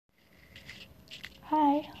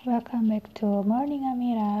Hi, welcome back to Morning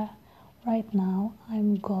Amira. Right now,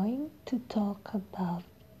 I'm going to talk about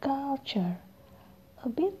culture. A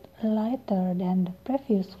bit lighter than the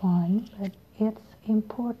previous one, but it's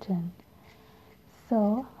important.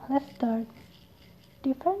 So, let's start.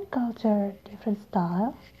 Different culture, different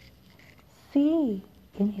style. Sì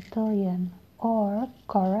in Italian or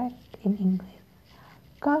correct in English.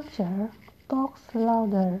 Culture talks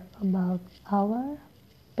louder about our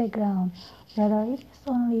background, whether it is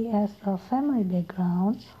only as a family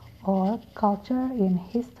background or culture in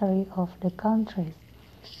history of the countries.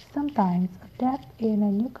 Sometimes adapt in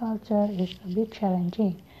a new culture is a bit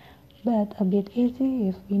challenging, but a bit easy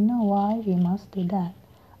if we know why we must do that.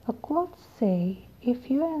 A quote say, if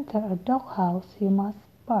you enter a dog house, you must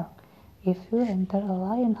bark. If you enter a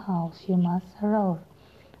lion house, you must roar.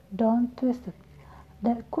 Don't twist it.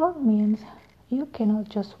 That quote means you cannot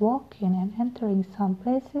just walk in and entering some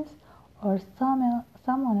places or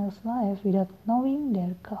someone else's life without knowing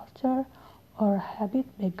their culture or habit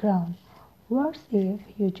background. Worse if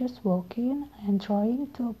you just walk in and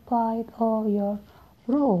trying to apply all your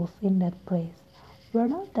rules in that place. We're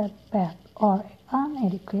not that bad or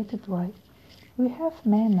uneducated, right? We have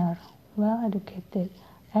manner, well educated,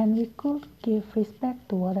 and we could give respect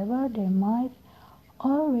to whatever they might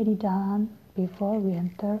already done before we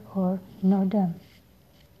enter or know them.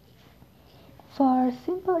 For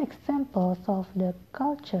simple examples of the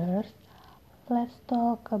cultures, let's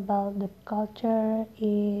talk about the culture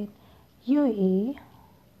in UAE,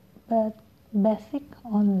 but basic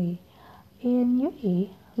only. In UAE,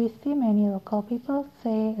 we see many local people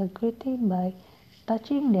say a greeting by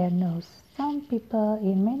touching their nose. Some people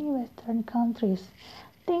in many Western countries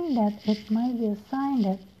think that it might be a sign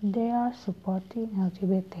that they are supporting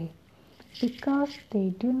LGBT because they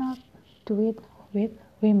do not do it with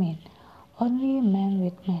women, only men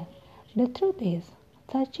with men. The truth is,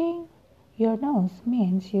 touching your nose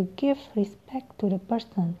means you give respect to the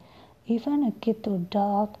person, even a kid to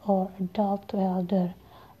adult or adult to elder,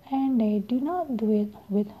 and they do not do it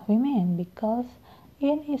with women because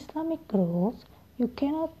in Islamic rules you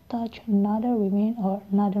cannot touch another woman or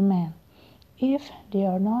another man if they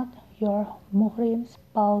are not your muhrim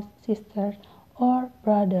spouse, sister, or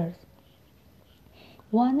brothers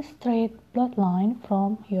one straight bloodline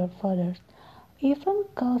from your fathers. Even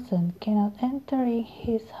cousin cannot enter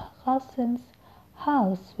his cousin's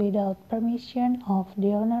house without permission of the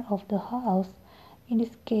owner of the house, in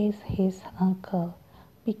this case his uncle,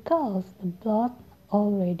 because the blood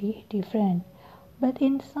already different. But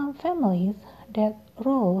in some families, that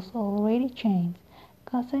rules already changed.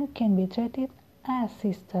 Cousin can be treated as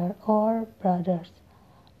sister or brothers.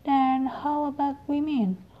 Then how about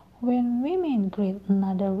women? When women greet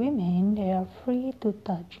another woman, they are free to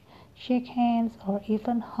touch, shake hands, or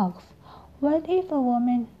even hugs. What if a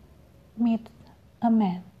woman meets a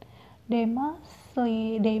man? They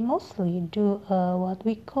mostly do what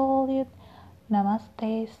we call it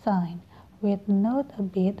namaste sign, with nod a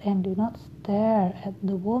bit and do not stare at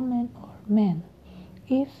the woman or man.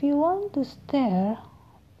 If you want to stare,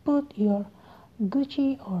 put your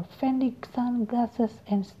Gucci or Fendi sunglasses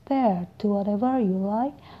and stare to whatever you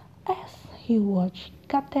like as you watch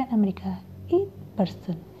Captain America in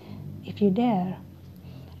person, if you dare.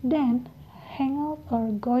 Then hang out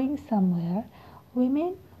or going somewhere,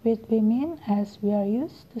 women with women, as we are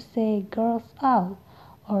used to say girls out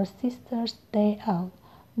or sisters day out.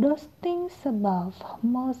 Those things above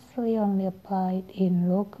mostly only applied in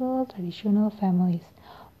local traditional families,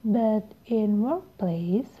 but in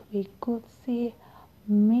workplace we could see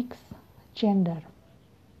mixed gender.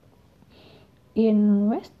 In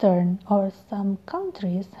Western or some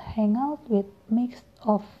countries, hang out with mix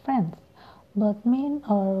of friends, both men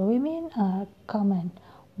or women are common,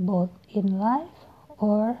 both in life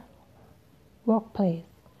or workplace.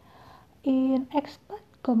 In expat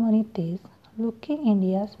communities, looking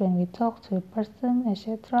Indians when we talk to a person,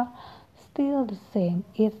 etc., still the same,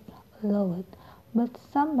 it's allowed, but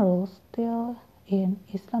some rules still in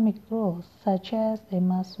Islamic rules, such as they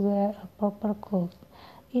must wear a proper clothes.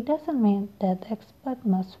 It doesn't mean that expats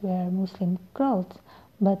must wear Muslim clothes,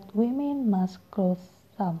 but women must clothe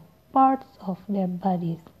some parts of their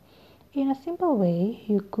bodies. In a simple way,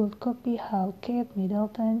 you could copy how Kate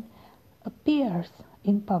Middleton appears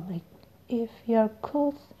in public. If your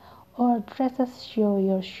clothes or dresses show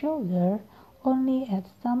your shoulder only at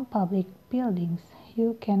some public buildings,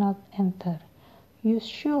 you cannot enter. You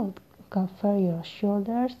should cover your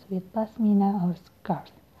shoulders with pasmina or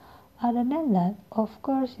scarf. Other than that, of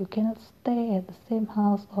course, you cannot stay at the same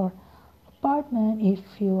house or apartment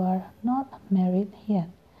if you are not married yet.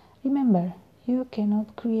 Remember, you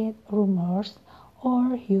cannot create rumors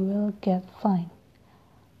or you will get fined.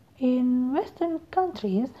 In Western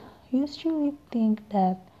countries, you usually think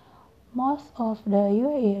that most of the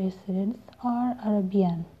UAE residents are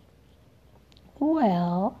Arabian.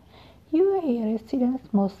 Well, UAE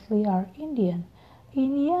residents mostly are Indian.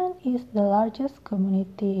 Indian is the largest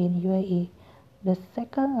community in UAE. The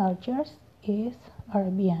second largest is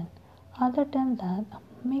Arabian. Other than that,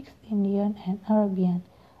 mixed Indian and Arabian,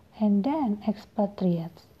 and then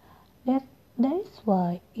expatriates. That is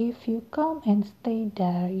why if you come and stay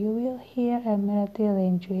there, you will hear Emirati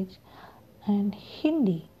language and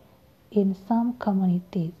Hindi in some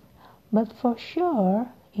communities. But for sure,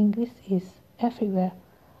 English is everywhere.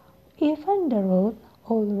 Even the road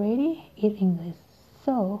already in English.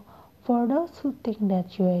 So, for those who think that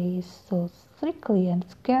UAE is so strictly and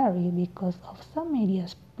scary because of some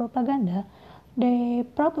media's propaganda, they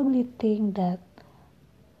probably think that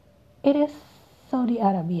it is Saudi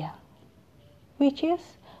Arabia, which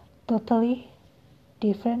is totally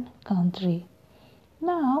different country.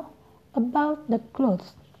 Now, about the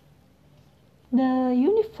clothes. The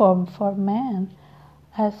uniform for men,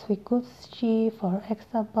 as we could see, for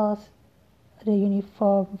example, the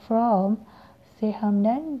uniform from Sheikh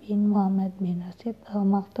Hamdan bin Mohammed bin Rashid Al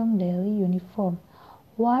Maktoum daily uniform,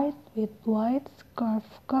 white with white scarf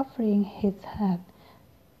covering his head,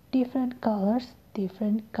 different colors,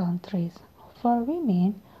 different countries. For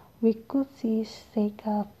women, we could see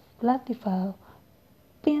Sheikha Latifah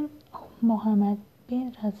bin Mohammed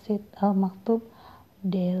bin Rashid Al Maktoum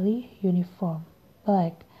daily uniform,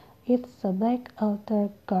 black. It's a black outer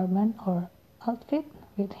garment or outfit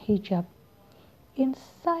with hijab.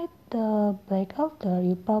 Inside the black outer,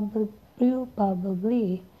 you probably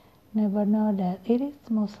never know that it is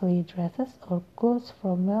mostly dresses or clothes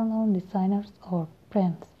from well-known designers or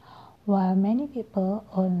brands, while many people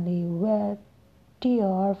only wear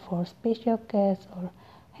Dior for special occasions or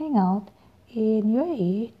hangout. In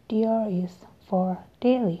UAE, Dior is for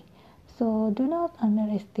daily, so do not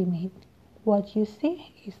underestimate. What you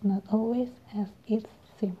see is not always as it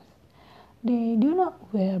seems. They do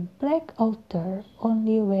not wear black outer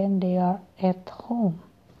only when they are at home.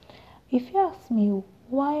 If you ask me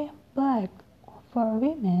why black for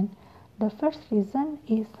women, the first reason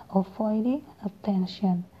is avoiding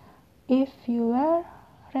attention. If you wear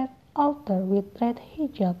red outer with red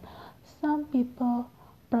hijab, some people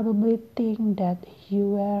probably think that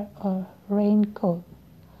you wear a raincoat.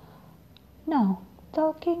 Now,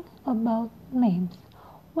 talking about names.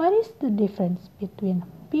 What is the difference between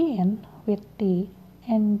bin with T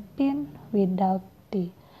and bin without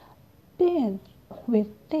T? Bin with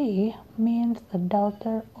T means a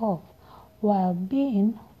daughter of, while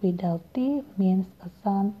bin without T means a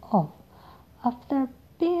son of. After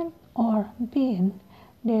bin or bin,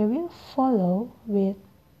 they will follow with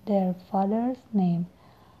their father's name.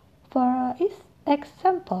 For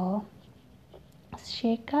example,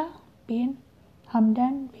 Sheikha bin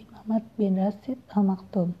Hamdan bin Muhammad bin Rashid Al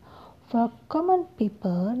Maktoum. For common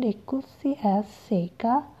people, they could see as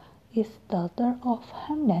Sheikha is daughter of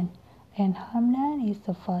Hamdan, and Hamdan is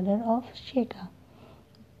the father of Sheikha,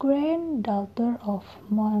 granddaughter of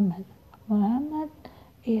Muhammad. Muhammad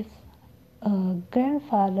is a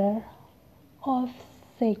grandfather of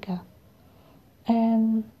Sheikha.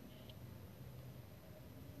 And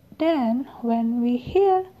then when we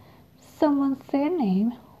hear someone say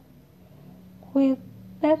name, we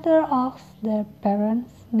better ask their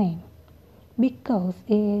parents' name. Because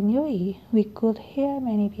in UAE, we could hear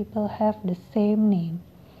many people have the same name,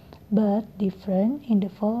 but different in the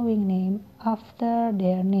following name after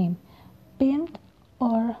their name, Bint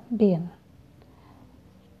or Bin.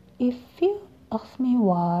 If you ask me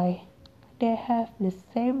why they have the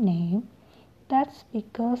same name, that's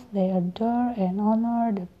because they adore and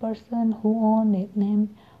honor the person who owned that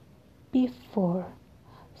name before.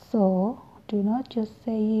 So, do not just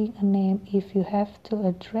say a name if you have to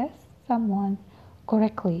address someone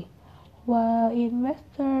correctly. While in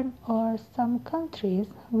Western or some countries,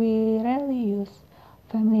 we rarely use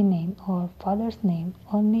family name or father's name,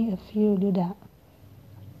 only a few do that.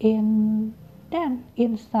 In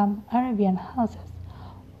some Arabian houses,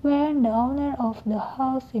 when the owner of the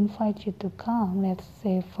house invites you to come, let's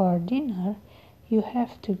say for dinner, you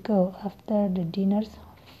have to go after the dinner's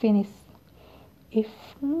finished. If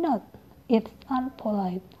not, it's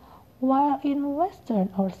unpolite. While in Western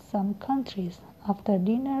or some countries, after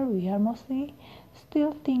dinner we are mostly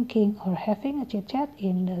still thinking or having a chit-chat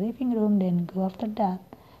in the living room, then go after that.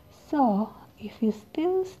 So, if you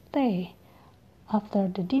still stay after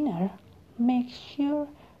the dinner, make sure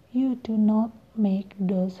you do not make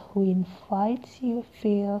those who invite you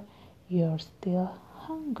feel you're still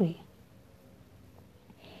hungry.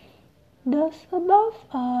 Those above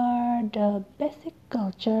are the basic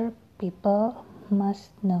culture people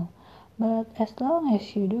must know. But as long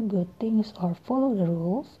as you do good things or follow the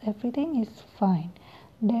rules, everything is fine.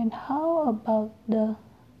 Then how about the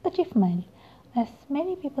achievement? As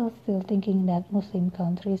many people still thinking that Muslim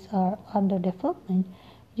countries are underdevelopment,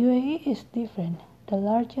 UAE is different. The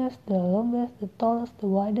largest, the longest, the tallest, the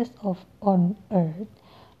widest of on earth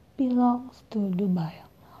belongs to Dubai.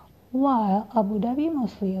 While Abu Dhabi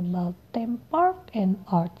mostly about theme park and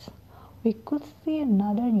arts, we could see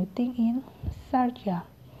another new thing in Sharjah,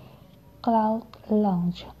 Cloud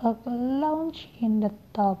Lounge, a lounge in the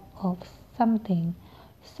top of something,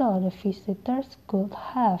 so the visitors could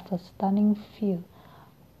have a stunning view,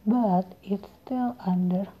 but it's still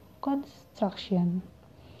under construction.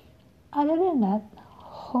 Other than that,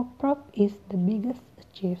 Hoprop is the biggest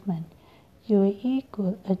achievement UAE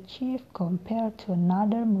could achieve compared to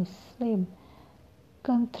another Muslim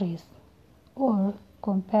countries or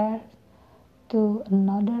compared to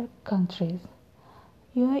another countries.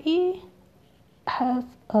 UAE has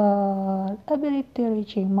an ability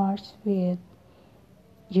reaching Mars with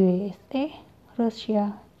USA,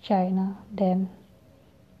 Russia, China, then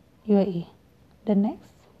UAE. The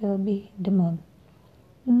next will be the moon.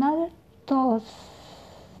 Another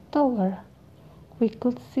tower we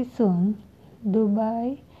could see soon,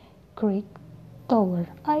 Dubai Creek Tower.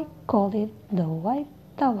 I call it the White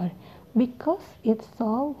Tower because it's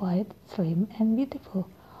so white, slim, and beautiful.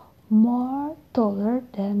 More taller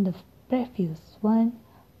than the previous one,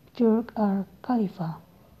 Burj Al Khalifa.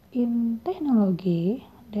 In technology,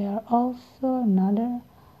 there are also another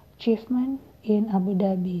achievement in Abu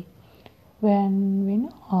Dhabi. When we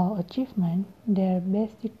know our achievement, their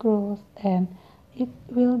basic rules, and it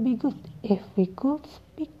will be good if we could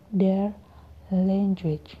speak their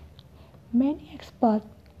language. Many expats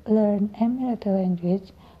learn Emirati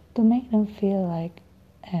language to make them feel like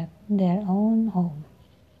at their own home.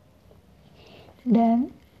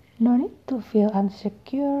 Then, no need to feel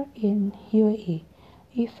insecure in UAE.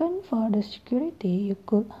 Even for the security, you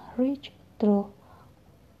could reach through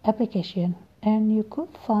application and you could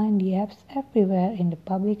find the apps everywhere in the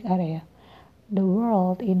public area. The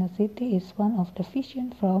world in a city is one of the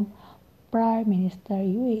vision from Prime Minister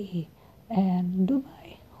UAE and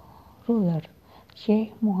Dubai ruler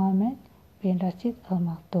Sheikh Mohammed bin Rashid Al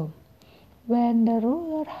Maktoum. When the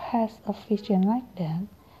ruler has a vision like that,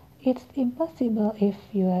 it's impossible if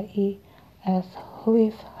UAE, as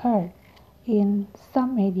we've heard in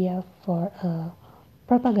some media for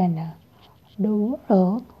propaganda, the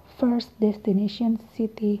world first destination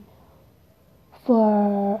city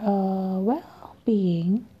for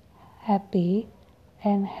well-being, happy,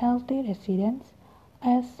 and healthy residents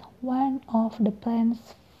as one of the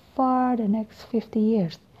plans for the next 50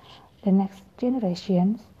 years, the next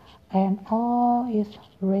generations, and all is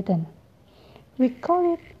written. We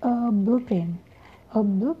call it a blueprint. A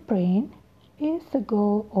blueprint is a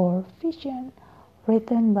goal or vision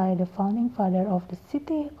written by the founding father of the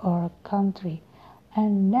city or country,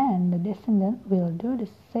 and then the descendant will do the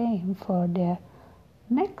same for their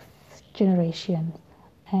next generation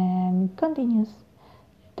and continues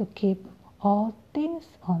to keep all things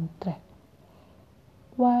on track.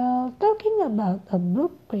 While talking about a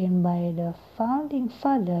blueprint by the founding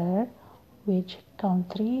father, which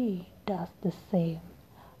country does the same?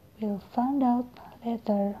 We'll find out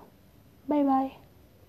later. Bye bye.